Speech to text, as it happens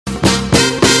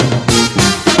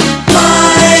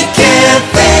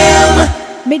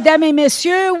Mesdames et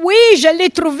messieurs, oui, je l'ai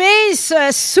trouvé,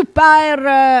 ce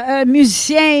super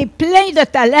musicien plein de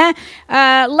talent.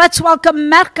 Let's welcome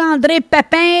Marc-Andre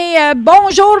Pepin.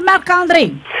 Bonjour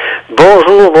Marc-Andre.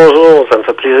 Bonjour, ça me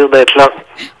fait plaisir d'être là.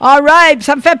 All right,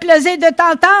 ça me fait plaisir de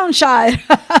t'entendre, cher.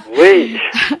 Oui.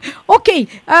 OK,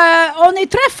 on est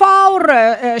très fort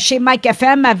chez Mike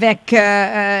FM avec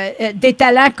des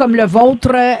talents comme le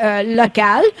vôtre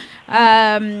local.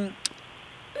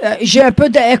 J'ai un peu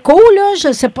d'écho, là. Je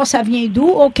ne sais pas ça vient d'où.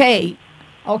 OK.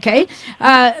 OK.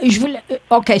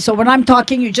 OK, so when I'm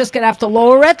talking, you're just going to have to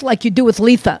lower it like you do with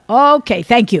Letha. OK,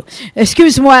 thank you.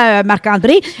 Excuse-moi,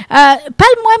 Marc-André.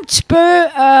 Parle-moi un petit peu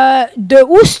de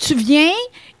où tu viens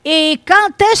et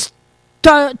quand est-ce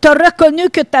que tu as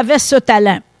reconnu que tu avais ce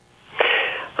talent?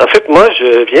 En fait, moi,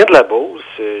 je viens de la Beauce.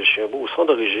 Je suis un Beauceron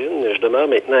d'origine. Je demeure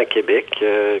maintenant à Québec.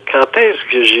 Quand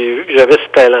est-ce que j'ai vu que j'avais ce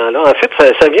talent-là? En fait,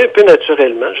 ça vient un peu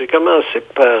naturellement. J'ai commencé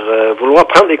par vouloir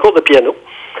prendre des cours de piano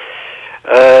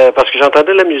parce que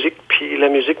j'entendais la musique, puis la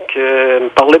musique me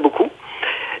parlait beaucoup.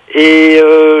 Et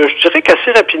je dirais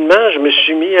qu'assez rapidement, je me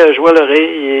suis mis à jouer à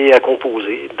l'oreille et à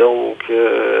composer. Donc,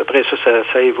 après ça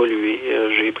a évolué.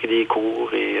 J'ai pris des cours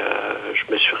et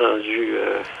je me suis rendu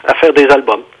à faire des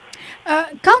albums.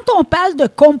 Quand on parle de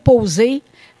composer,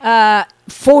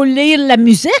 faut lire la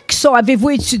musique. Ça, avez-vous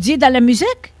étudié dans la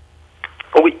musique?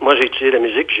 Oui, moi j'ai étudié la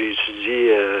musique,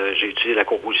 j'ai étudié la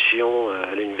composition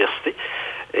à l'université.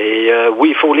 Et oui,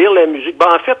 il faut lire la musique.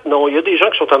 En fait, non, il y a des gens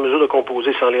qui sont en mesure de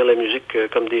composer sans lire la musique,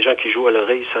 comme des gens qui jouent à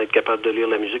l'oreille sans être capables de lire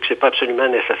la musique. C'est pas absolument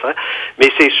nécessaire. Mais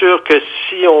c'est sûr que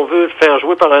si on veut faire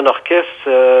jouer par un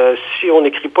orchestre, si on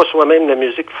n'écrit pas soi-même la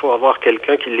musique, il faut avoir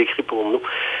quelqu'un qui l'écrit pour nous.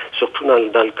 Surtout dans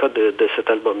le cas de cet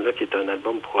album-là, qui est un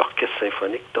album pour orchestre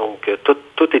symphonique. Donc,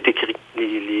 tout est écrit.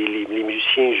 Les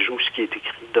musiciens jouent ce qui est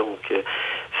écrit. Donc,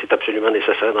 c'est absolument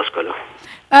nécessaire dans ce cas-là.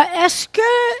 Est-ce que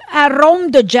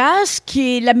Arôme de jazz,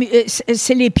 qui est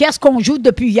c'est les pièces qu'on joue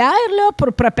depuis hier là,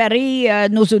 pour préparer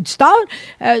nos auditeurs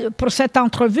pour cette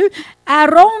entrevue,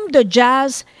 Arôme de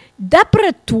jazz,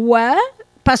 d'après toi,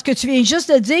 parce que tu viens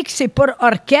juste de dire que c'est pour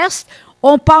orchestre,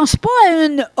 on pense pas à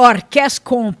une orchestre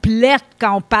complète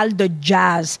quand on parle de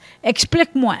jazz.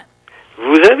 Explique-moi.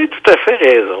 Vous avez tout à fait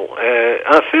raison.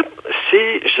 En fait,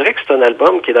 je dirais que c'est un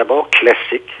album qui est d'abord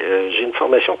classique. J'ai une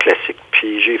formation classique,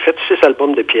 puis j'ai fait 6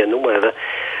 albums de piano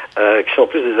avant, qui sont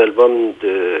plus des albums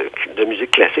de musique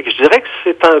classique. Je dirais que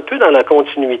c'est un peu dans la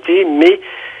continuité, mais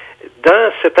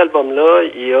dans cet album-là,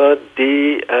 il y a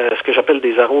ce que j'appelle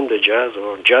des arômes de jazz,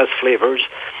 ou jazz flavors.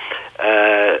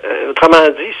 Autrement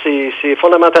dit, c'est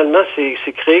fondamentalement,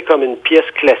 c'est créé comme une pièce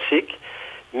classique,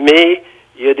 mais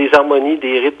il y a des harmonies,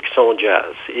 des rythmes qui sont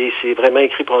jazz. Et c'est vraiment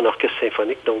écrit pour un orchestre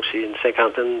symphonique, donc c'est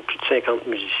plus de 50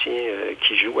 musiciens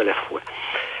qui jouent à la fois.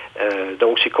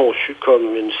 Donc c'est conçu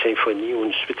comme une symphonie ou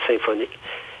une suite symphonique.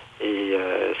 Et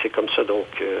c'est comme ça donc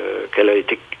qu'elle a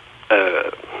été,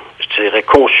 je dirais,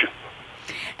 conçue.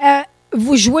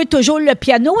 Vous jouez toujours le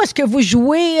piano. Est-ce que vous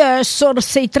jouez sur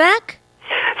ces tracks?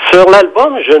 Sur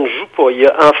l'album, je ne joue pas.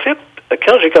 En fait,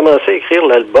 quand j'ai commencé à écrire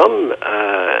l'album,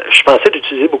 je pensais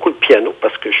d'utiliser beaucoup le piano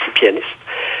parce que je suis pianiste.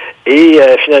 Et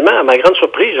finalement, à ma grande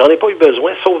surprise, j'en ai pas eu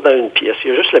besoin, sauf dans une pièce.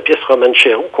 Il y a juste la pièce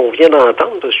Romanchero qu'on vient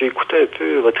d'entendre, parce que j'ai écouté un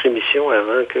peu votre émission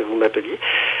avant que vous m'appeliez.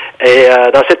 Et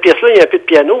dans cette pièce-là, il y a un peu de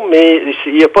piano, mais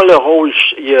il n'y a pas le rôle,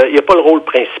 il y a pas le rôle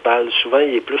principal. Souvent,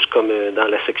 il est plus comme dans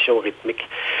la section rythmique.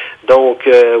 Donc,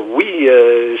 oui,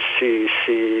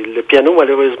 le piano,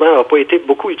 malheureusement, n'a pas été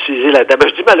beaucoup utilisé là-dedans.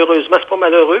 Je dis malheureusement, c'est pas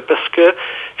malheureux parce que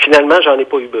finalement, j'en ai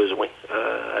pas eu besoin.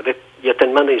 Il y a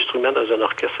tellement d'instruments dans un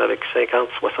orchestre avec 50,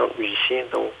 60 musiciens,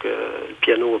 donc le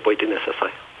piano n'a pas été nécessaire.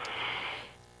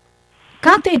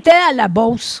 Quand tu étais à la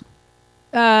Beauce,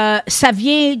 ça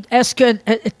vient, est-ce que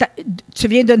tu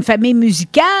viens d'une famille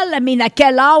musicale, mais à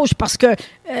quel âge? Parce que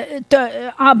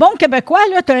en bon québécois,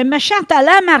 tu as un méchant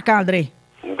talent, Marc-André.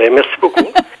 Ben merci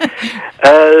beaucoup.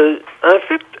 En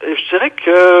fait, je dirais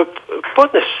que pas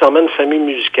nécessairement une famille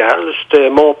musicale.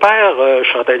 Mon père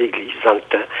chantait à l'église dans le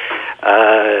temps.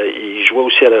 Il jouait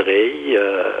aussi à l'oreille,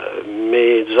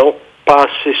 mais disons,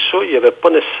 passé ça, il n'y avait pas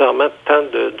nécessairement tant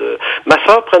de... Ma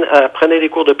soeur prenait des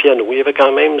cours de piano. Il y avait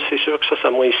quand même, c'est sûr que ça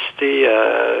m'a incité,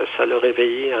 ça l'a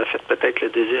réveillé, en fait, peut-être le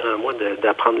désir en moi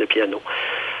d'apprendre le piano.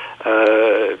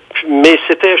 Mais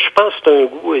je pense, un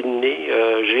goût inné.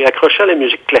 J'ai accroché à la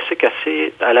musique classique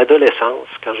assez à l'adolescence,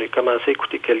 quand j'ai commencé à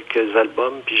écouter quelques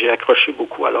albums, puis j'ai accroché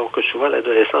beaucoup, alors que souvent à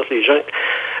l'adolescence, les gens...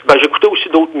 j'écoutais aussi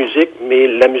d'autres musiques, mais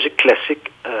la musique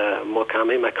classique m'a quand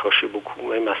même accroché beaucoup,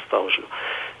 même à cet âge-là.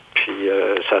 Puis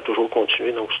ça a toujours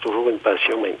continué, donc c'est toujours une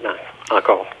passion maintenant,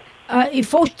 encore. Il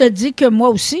faut que je te dise que moi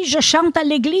aussi, je chante à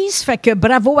l'église, fait que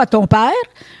bravo à ton père.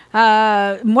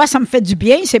 Moi, ça me fait du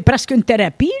bien, c'est presque une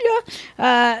thérapie,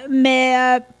 là. Mais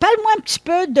parle-moi un petit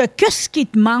peu de qu'est-ce qui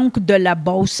te manque de la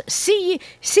Beauce. S'il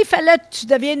fallait que tu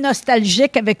deviennes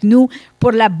nostalgique avec nous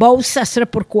pour la Beauce, ça serait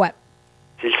pourquoi?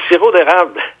 C'est le sirop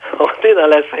d'érable. On est dans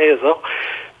la saison.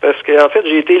 Parce qu'en fait,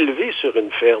 j'ai été élevé sur une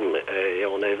ferme et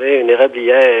on avait une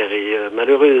érablière et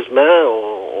malheureusement,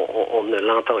 on ne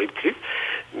l'entend plus.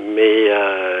 Mais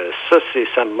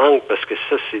ça me manque parce que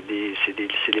ça, c'est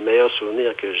les meilleurs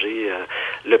souvenirs que j'ai.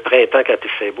 Le printemps, quand il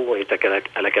fait beau, on est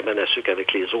à la cabane à sucre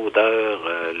avec les odeurs,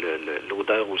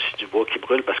 l'odeur aussi du bois qui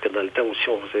brûle, parce que dans le temps aussi,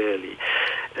 on faisait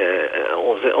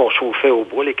on chauffait au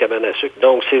bois les cabanes à sucre.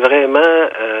 Donc, c'est vraiment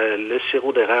le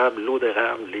sirop d'érable, l'eau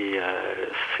d'érable,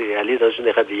 c'est aller dans une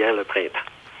érablière le printemps.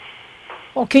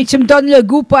 OK, tu me donnes le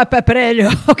goût, pas à peu près, là.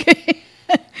 OK.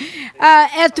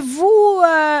 Êtes-vous,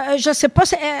 je ne sais pas,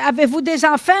 avez-vous des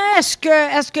enfants? Est-ce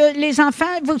que les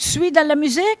enfants vous suivent dans la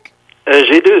musique?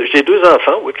 J'ai deux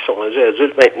enfants, oui, qui sont rendus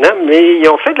adultes maintenant, mais ils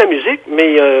ont fait de la musique,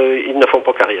 mais ils ne font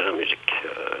pas carrière en musique.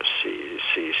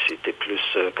 C'était plus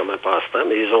comme un passe-temps,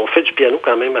 mais ils ont fait du piano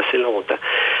quand même assez longtemps.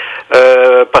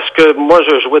 Parce que moi,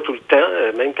 je jouais tout le temps,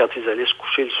 même quand ils allaient se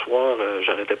coucher le soir,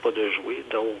 j'arrêtais pas de jouer.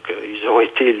 Donc, ils ont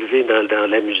été élevés dans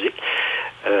la musique.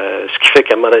 Ce qui fait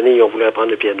qu'à un moment donné, ils ont voulu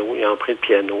apprendre le piano. Ils ont appris le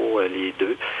piano, les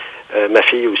deux. Ma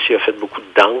fille aussi a fait beaucoup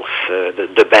de danse,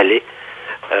 de ballet.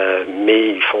 Mais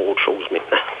ils font autre chose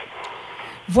maintenant.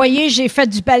 Voyez, j'ai fait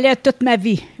du ballet toute ma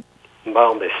vie.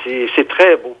 Bon, ben c'est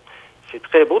très beau. C'est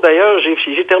très beau. D'ailleurs,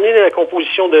 j'ai terminé la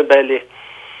composition d'un ballet.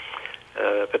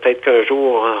 Peut-être qu'un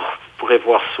jour, vous pourrez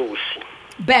voir ça aussi.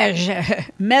 Ben,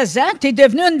 mais t'es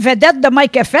devenu une vedette de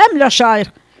Mike FM, là, cher.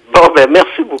 Bon, ben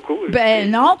merci beaucoup.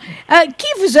 Ben non.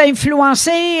 Qui vous a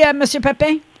influencé, M.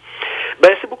 Pepin?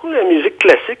 Ben, c'est beaucoup la musique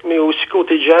classique, mais aussi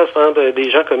côté jazz, hein, des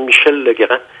gens comme Michel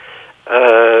Legrand.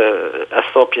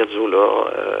 Astor Piazzolla,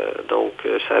 donc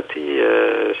ça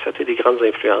a été des grandes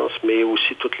influences, mais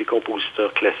aussi tous les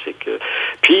compositeurs classiques.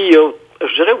 Puis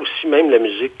je dirais aussi même la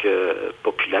musique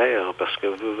populaire, parce que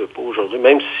veux pas aujourd'hui,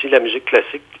 même si la musique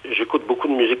classique, j'écoute beaucoup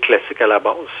de musique classique à la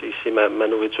base, c'est ma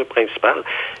nourriture principale.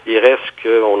 Il reste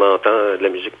qu'on entend de la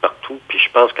musique partout, puis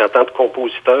je pense qu'en tant que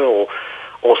compositeur,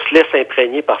 on se laisse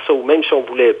imprégner par ça, ou même si on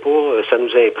voulait pas, ça nous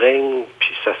imprègne, puis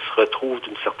ça se retrouve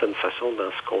d'une certaine façon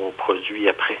dans ce qu'on produit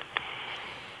après.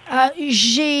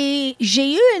 J'ai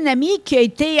eu un ami qui a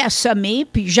été assommé,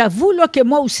 puis j'avoue là, que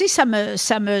moi aussi, ça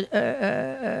me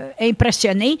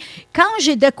impressionné. Quand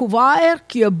j'ai découvert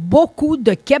qu'il y a beaucoup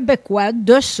de Québécois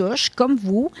de souche, comme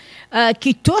vous,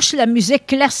 qui touchent la musique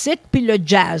classique puis le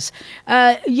jazz.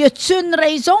 Y a-t-il une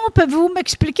raison? Pouvez-vous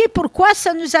m'expliquer pourquoi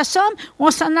ça nous assomme?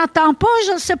 On s'en entend pas,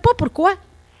 je ne sais pas pourquoi.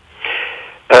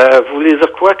 Vous voulez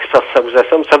dire quoi que ça vous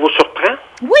assomme? Ça vous surprend?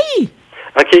 Oui!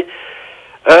 OK.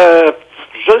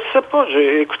 Je ne sais pas.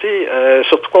 Écoutez,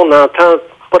 surtout qu'on n'entend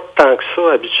pas tant que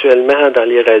ça habituellement dans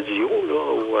les radios,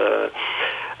 là.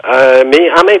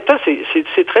 Mais en même temps,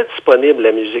 c'est très disponible,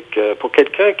 la musique. Pour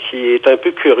quelqu'un qui est un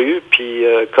peu curieux, puis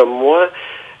comme moi,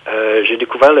 j'ai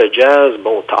découvert le jazz,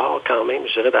 bon, tard quand même,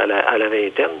 je dirais à la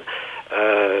vingtaine.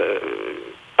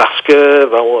 Parce que,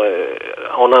 bon,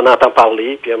 on en entend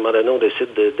parler, puis à un moment donné, on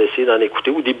décide d'essayer d'en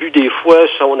écouter. Au début, des fois,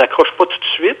 on n'accroche pas tout de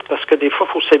suite, parce que des fois,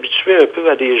 il faut s'habituer un peu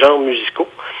à des genres musicaux.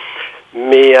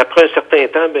 Mais après un certain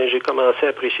temps, ben j'ai commencé à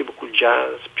apprécier beaucoup le jazz,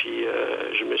 puis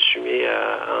je me suis mis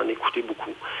à en écouter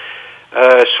beaucoup.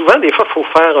 Souvent, des fois, il faut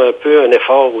faire un peu un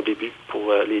effort au début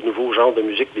pour les nouveaux genres de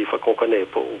musique, des fois qu'on connaît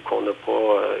pas ou qu'on n'a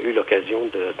pas eu l'occasion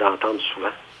d'entendre souvent.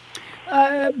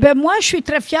 Ben moi, je suis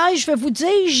très fière. Je vais vous dire,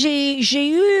 j'ai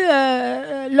eu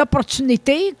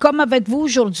l'opportunité, comme avec vous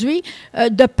aujourd'hui,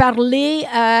 de parler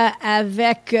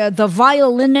avec the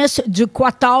violinist du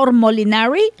Quatuor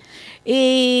Molinari.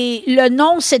 Et le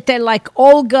nom, c'était like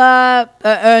Olga,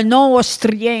 un nom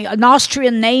austrien, un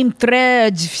Austrian name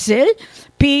très difficile.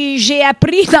 Puis j'ai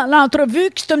appris dans l'entrevue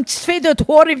que c'est une petite fille de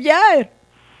Trois-Rivières.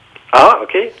 Ah,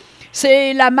 OK.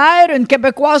 C'est la mère, une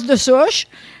Québécoise de souche.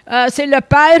 C'est le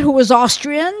père who was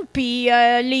Austrian, puis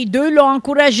les deux l'ont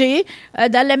encouragée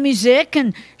dans la musique. And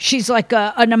she's like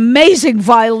an amazing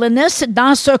violinist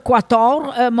dans ce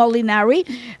quatuor Molinari.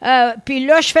 Puis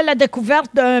là, je fais la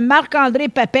découverte d'un Marc-Andre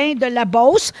Pepin de la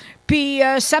Beauce. Puis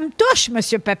ça me touche,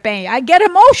 Monsieur Pepin. I get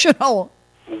emotional.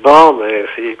 Bon, ben,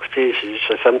 écoutez,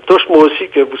 ça me touche moi aussi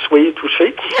que vous soyez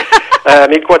touché.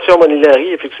 Mais le quatuor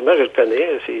Molinari, effectivement, je le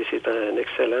connais. C'est un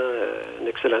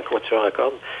excellent quatuor à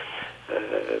cordes.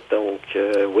 Donc,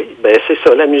 oui, ben c'est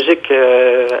ça. La musique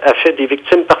a fait des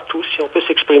victimes partout, si on peut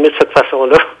s'exprimer de cette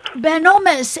façon-là. Ben non,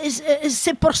 mais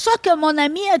c'est pour ça que mon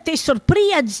ami a été surpris.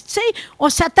 Elle dit, tu sais, on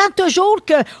s'attend toujours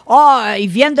que, ils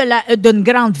viennent d'une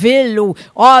grande ville ou,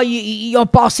 ils ont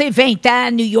passé 20 ans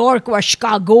à New York ou à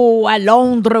Chicago, à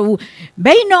Londres ou,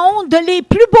 ben non, de les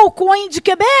plus beaux coins du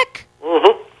Québec.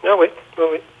 Mm-hmm. Ah oui, ah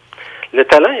oui. Le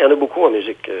talent, il y en a beaucoup en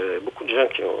musique. Beaucoup de gens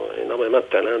qui ont énormément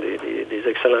de talent, des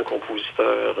excellents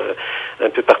compositeurs un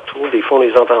peu partout. Des fois, on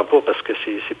les entend pas parce que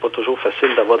c'est pas toujours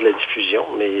facile d'avoir de la diffusion,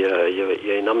 mais il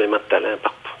y a énormément de talent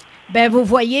partout. Ben vous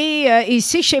voyez,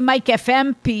 ici chez Mike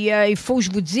FM, puis il faut que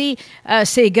je vous dise,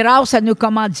 c'est grâce à nos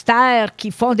commanditaires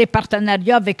qui font des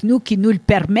partenariats avec nous qui nous le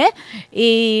permet.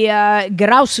 Et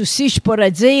grâce aussi, je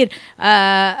pourrais dire,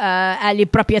 à les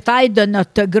propriétaires de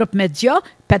notre groupe média,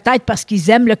 peut-être parce qu'ils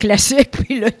aiment le classique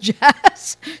puis le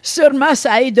jazz. Sûrement,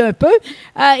 ça aide un peu.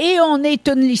 Et on est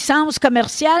une licence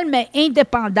commerciale, mais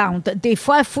indépendante. Des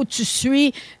fois, il faut que tu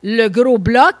suis le gros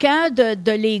bloc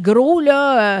de les gros,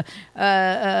 là.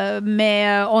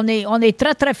 Mais on est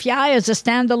très, très fiers as a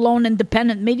standalone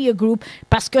independent media group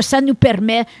parce que ça nous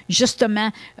permet justement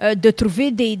de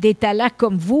trouver des talents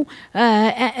comme vous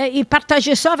et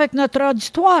partager ça avec notre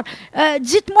auditoire.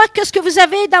 Dites-moi, qu'est-ce que vous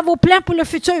avez dans vos plans pour le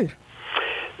futur?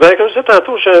 Ben, comme je disais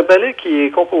tantôt, j'ai un ballet qui est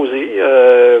composé.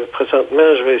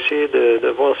 Présentement, je vais essayer de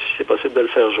voir si c'est possible de le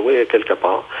faire jouer quelque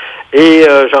part. Et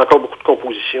j'ai encore beaucoup de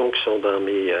compositions qui sont dans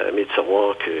mes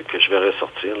tiroirs que je vais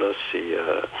ressortir. Là, c'est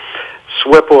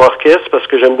soit pour orchestre, parce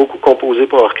que j'aime beaucoup composer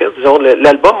pour orchestre. Disons,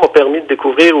 l'album m'a permis de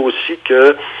découvrir aussi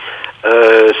que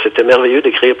c'était merveilleux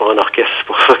d'écrire pour un orchestre. C'est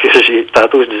pour ça que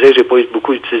tantôt je disais que j'ai pas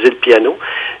beaucoup utilisé le piano,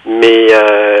 mais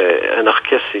un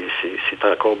orchestre c'est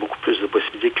encore beaucoup plus de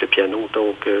possibilités que le piano.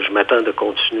 Donc je m'attends de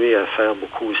continuer à faire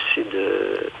beaucoup aussi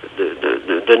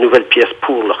de nouvelles pièces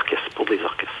pour l'orchestre, pour des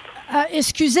orchestres.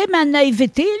 Excusez ma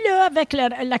naïveté là, avec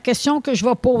la question que je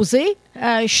vais poser.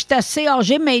 Je suis assez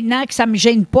âgée maintenant que ça me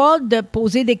gêne pas de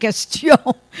poser des questions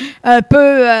un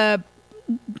peu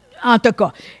en tout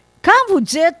cas. Quand vous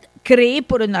dites créé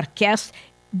pour un orchestre,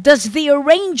 does the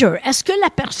arranger, est-ce que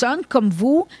la personne comme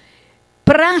vous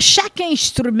prend chaque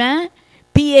instrument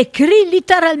puis écrit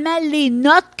littéralement les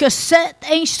notes que cet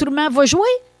instrument va jouer?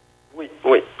 Oui.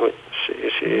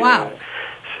 Wow.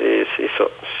 C'est ça.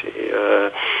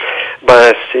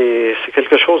 C'est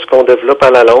quelque chose qu'on développe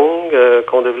à la longue,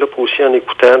 qu'on développe aussi en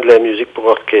écoutant de la musique pour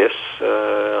orchestre,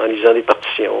 en lisant des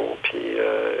partitions. Puis,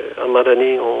 à un moment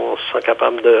donné, on se sent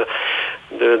capable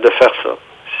de faire ça.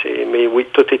 Mais oui,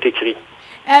 tout est écrit.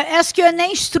 Est-ce qu'il y a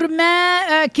un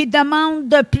instrument qui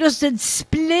demande plus de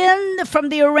discipline from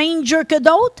the arranger que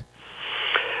d'autres?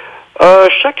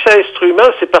 Chaque instrument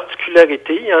a ses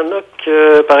particularités. Il y en a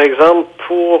que, par exemple,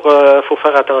 faut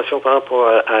faire attention, par exemple,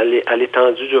 à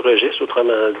l'étendue du registre,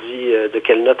 autrement dit, de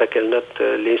quelle note à quelle note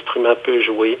l'instrument peut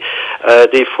jouer.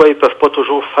 Des fois, ils peuvent pas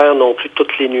toujours faire non plus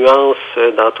toutes les nuances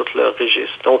dans tout leur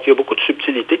registre. Donc, il y a beaucoup de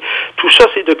subtilités. Tout ça,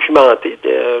 c'est documenté.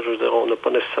 Je veux dire, on n'a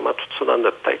pas nécessairement tout ça dans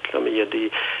notre tête, là, mais il y a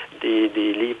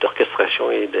des livres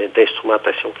d'orchestration et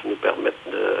d'instrumentation qui nous permettent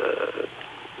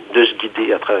de se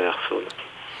guider à travers ça, là.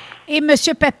 Et M.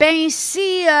 Pepin,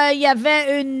 si il y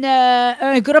avait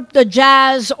un groupe de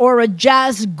jazz ou un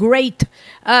jazz great,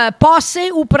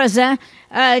 passé ou présent,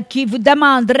 qui vous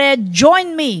demanderait «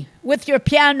 Join me with your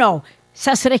piano »,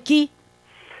 ça serait qui?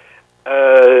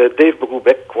 Dave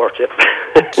Brubeck Quartet.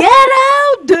 Get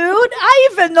out, dude! I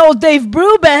even know Dave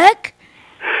Brubeck!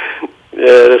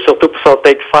 Surtout pour son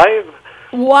Take 5.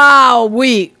 Wow,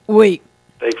 oui.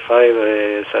 Take 5,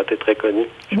 ça a été très connu.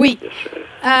 Oui.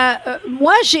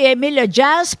 Moi, j'ai aimé le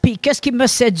jazz, puis qu'est-ce qui m'a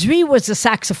séduit was the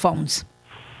saxophones.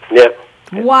 Yeah.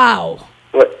 Wow.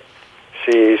 Oui.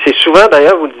 C'est souvent,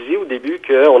 d'ailleurs, vous le disiez au début,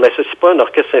 qu'on n'associe pas un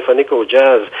orchestre symphonique au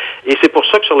jazz. Et c'est pour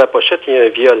ça que sur la pochette, il y a un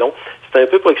violon. C'est un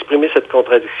peu pour exprimer cette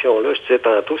contradiction-là. Je disais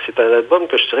tantôt, c'est un album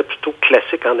que je dirais plutôt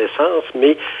classique en essence,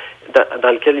 mais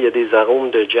dans lequel il y a des arômes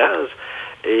de jazz.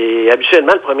 Et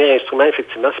habituellement, le premier instrument,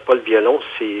 effectivement, c'est pas le violon,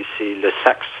 c'est le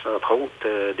sax, entre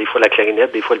autres. Des fois la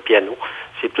clarinette, des fois le piano.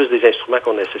 C'est plus des instruments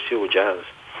qu'on associe au jazz.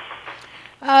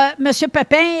 Monsieur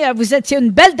Pepin, vous étiez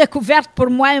une belle découverte pour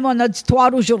moi et mon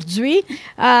auditoire aujourd'hui.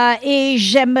 Et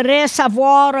j'aimerais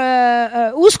savoir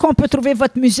où est-ce qu'on peut trouver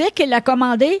votre musique et la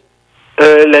commander?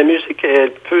 La musique,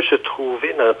 elle peut se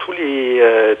trouver dans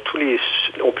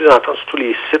on peut l'entendre sur tous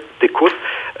les sites d'écoute.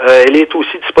 Elle est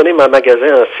aussi disponible en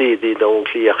magasin en CD,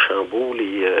 donc les Archambault,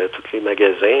 tous les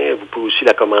magasins. Vous pouvez aussi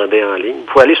la commander en ligne.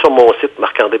 Vous pouvez aller sur mon site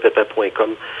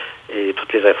marc-andre-pepin.com et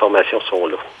toutes les informations sont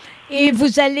là. Et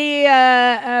vous allez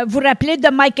vous rappeler de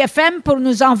Mike FM pour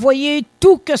nous envoyer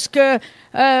tout ce que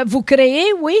vous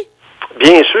créez, oui?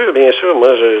 Bien sûr, bien sûr.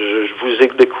 Moi, je vous ai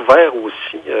découvert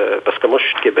aussi, parce que moi, je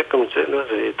suis de Québec, comme tu sais. Là.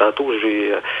 Tantôt,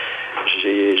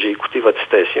 j'ai écouté votre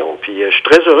station. Puis, je suis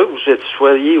très heureux que vous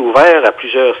soyez ouvert à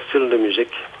plusieurs styles de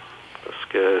musique. Parce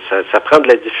que ça prend de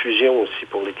la diffusion aussi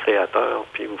pour les créateurs.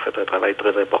 Puis, vous faites un travail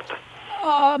très important.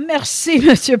 Oh, merci,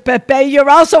 M. Pepin. You're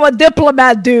also a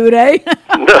diplomat, dude, eh?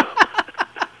 Non.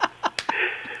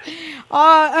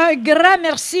 Un grand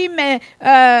merci, mais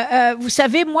vous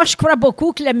savez, moi, je crois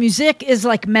beaucoup que la musique is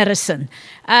like medicine.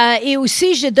 Et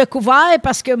aussi, j'ai découvert,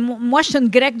 parce que moi, je suis une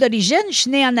grecque d'origine, je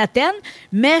suis née en Athènes,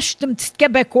 mais je suis une petite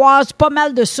Québécoise, pas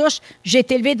mal de souches. J'ai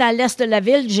été élevée dans l'est de la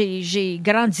ville, j'ai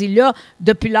grandi là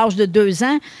depuis l'âge de 2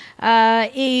 ans.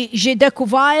 Et j'ai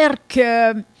découvert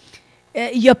que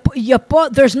y a pas,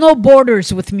 there's no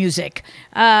borders with music.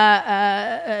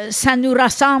 Ça nous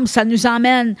rassemble, ça nous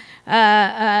emmène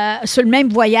sur le même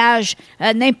voyage,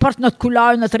 n'importe notre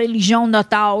couleur, notre religion,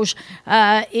 notre âge.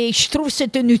 Et je trouve que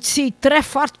c'est un outil très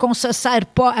fort qu'on ne se sert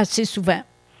pas assez souvent.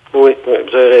 Oui,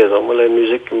 vous avez raison. Moi, la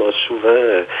musique m'a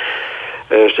souvent,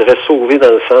 je dirais, sauvé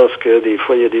dans le sens que des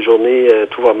fois, il y a des journées,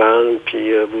 tout va mal,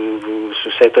 puis vous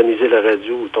syntonisez la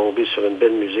radio, vous tombez sur une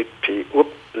belle musique, puis oups,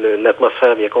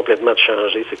 l'atmosphère vient complètement de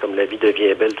changer. C'est comme la vie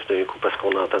devient belle tout d'un coup parce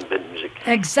qu'on entend de belle musique.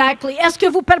 Exactly. Est-ce que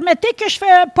vous permettez que je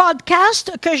fais un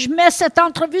podcast, que je mets cette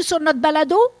entrevue sur notre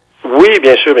balado? Oui,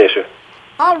 bien sûr, bien sûr.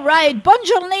 All right. Bonne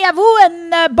journée à vous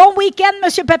et bon week-end, M.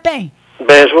 Pepin.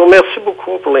 Ben, je vous remercie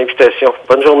beaucoup pour l'invitation.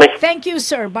 Bonne journée. Thank you,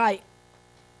 sir. Bye.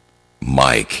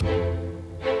 Mike.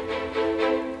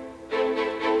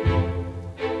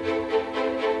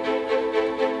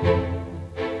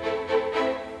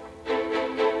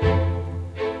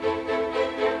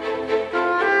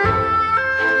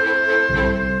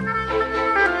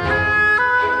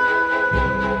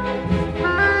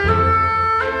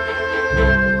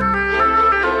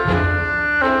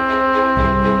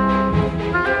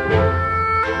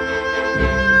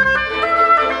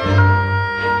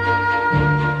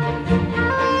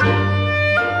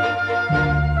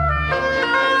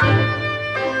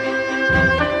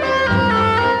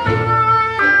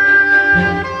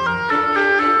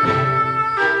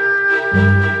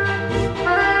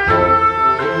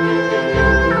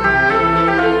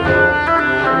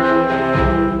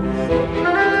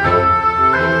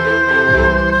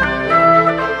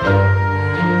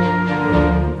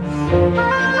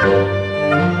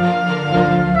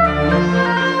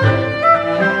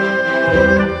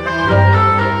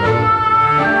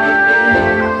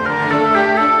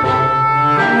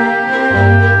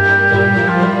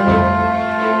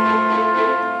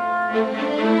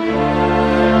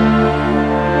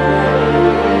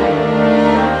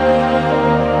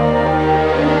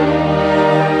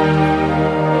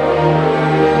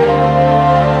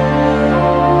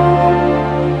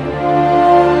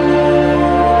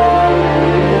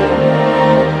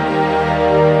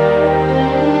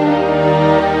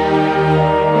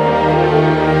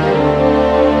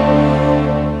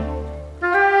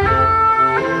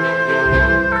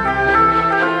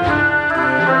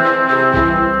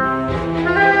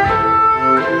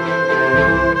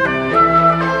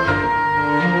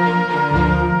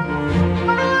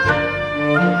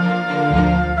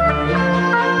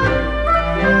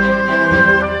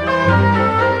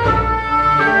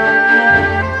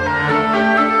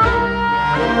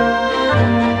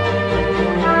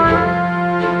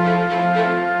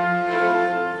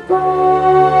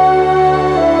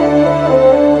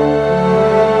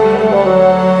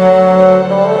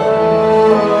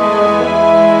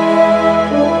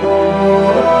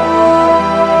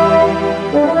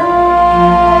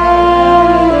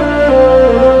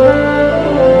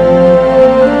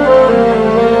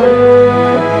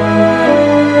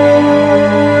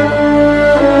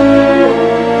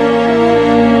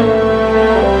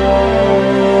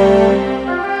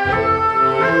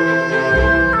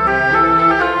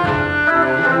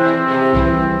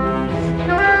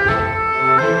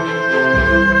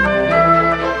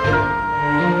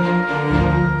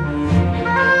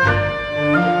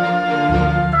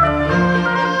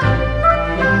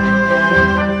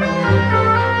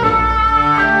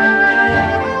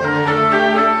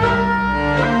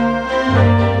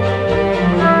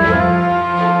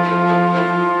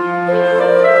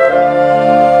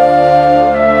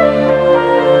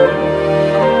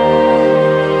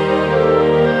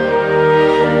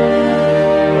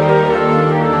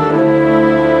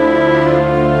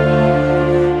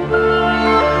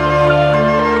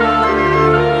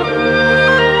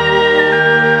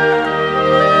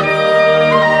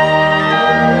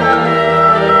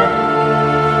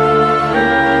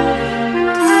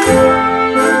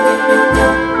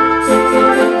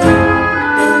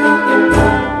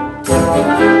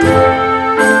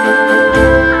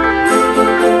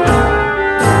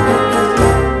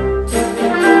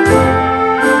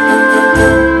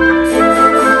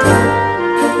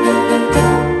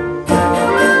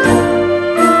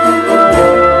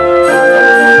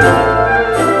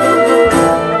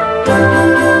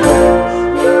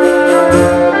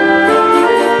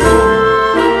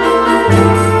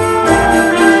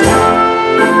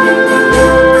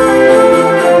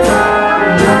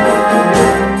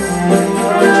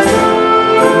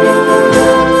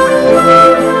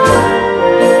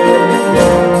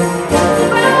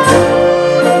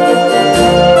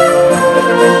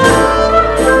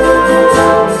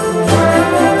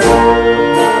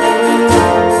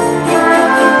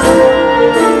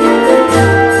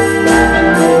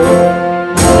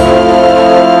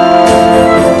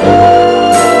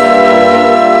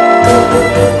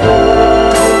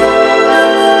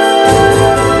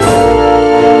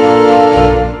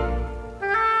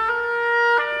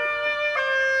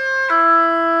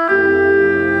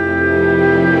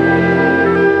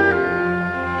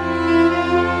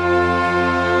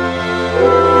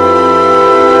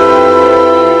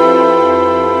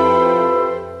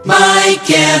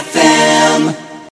 Mike FM.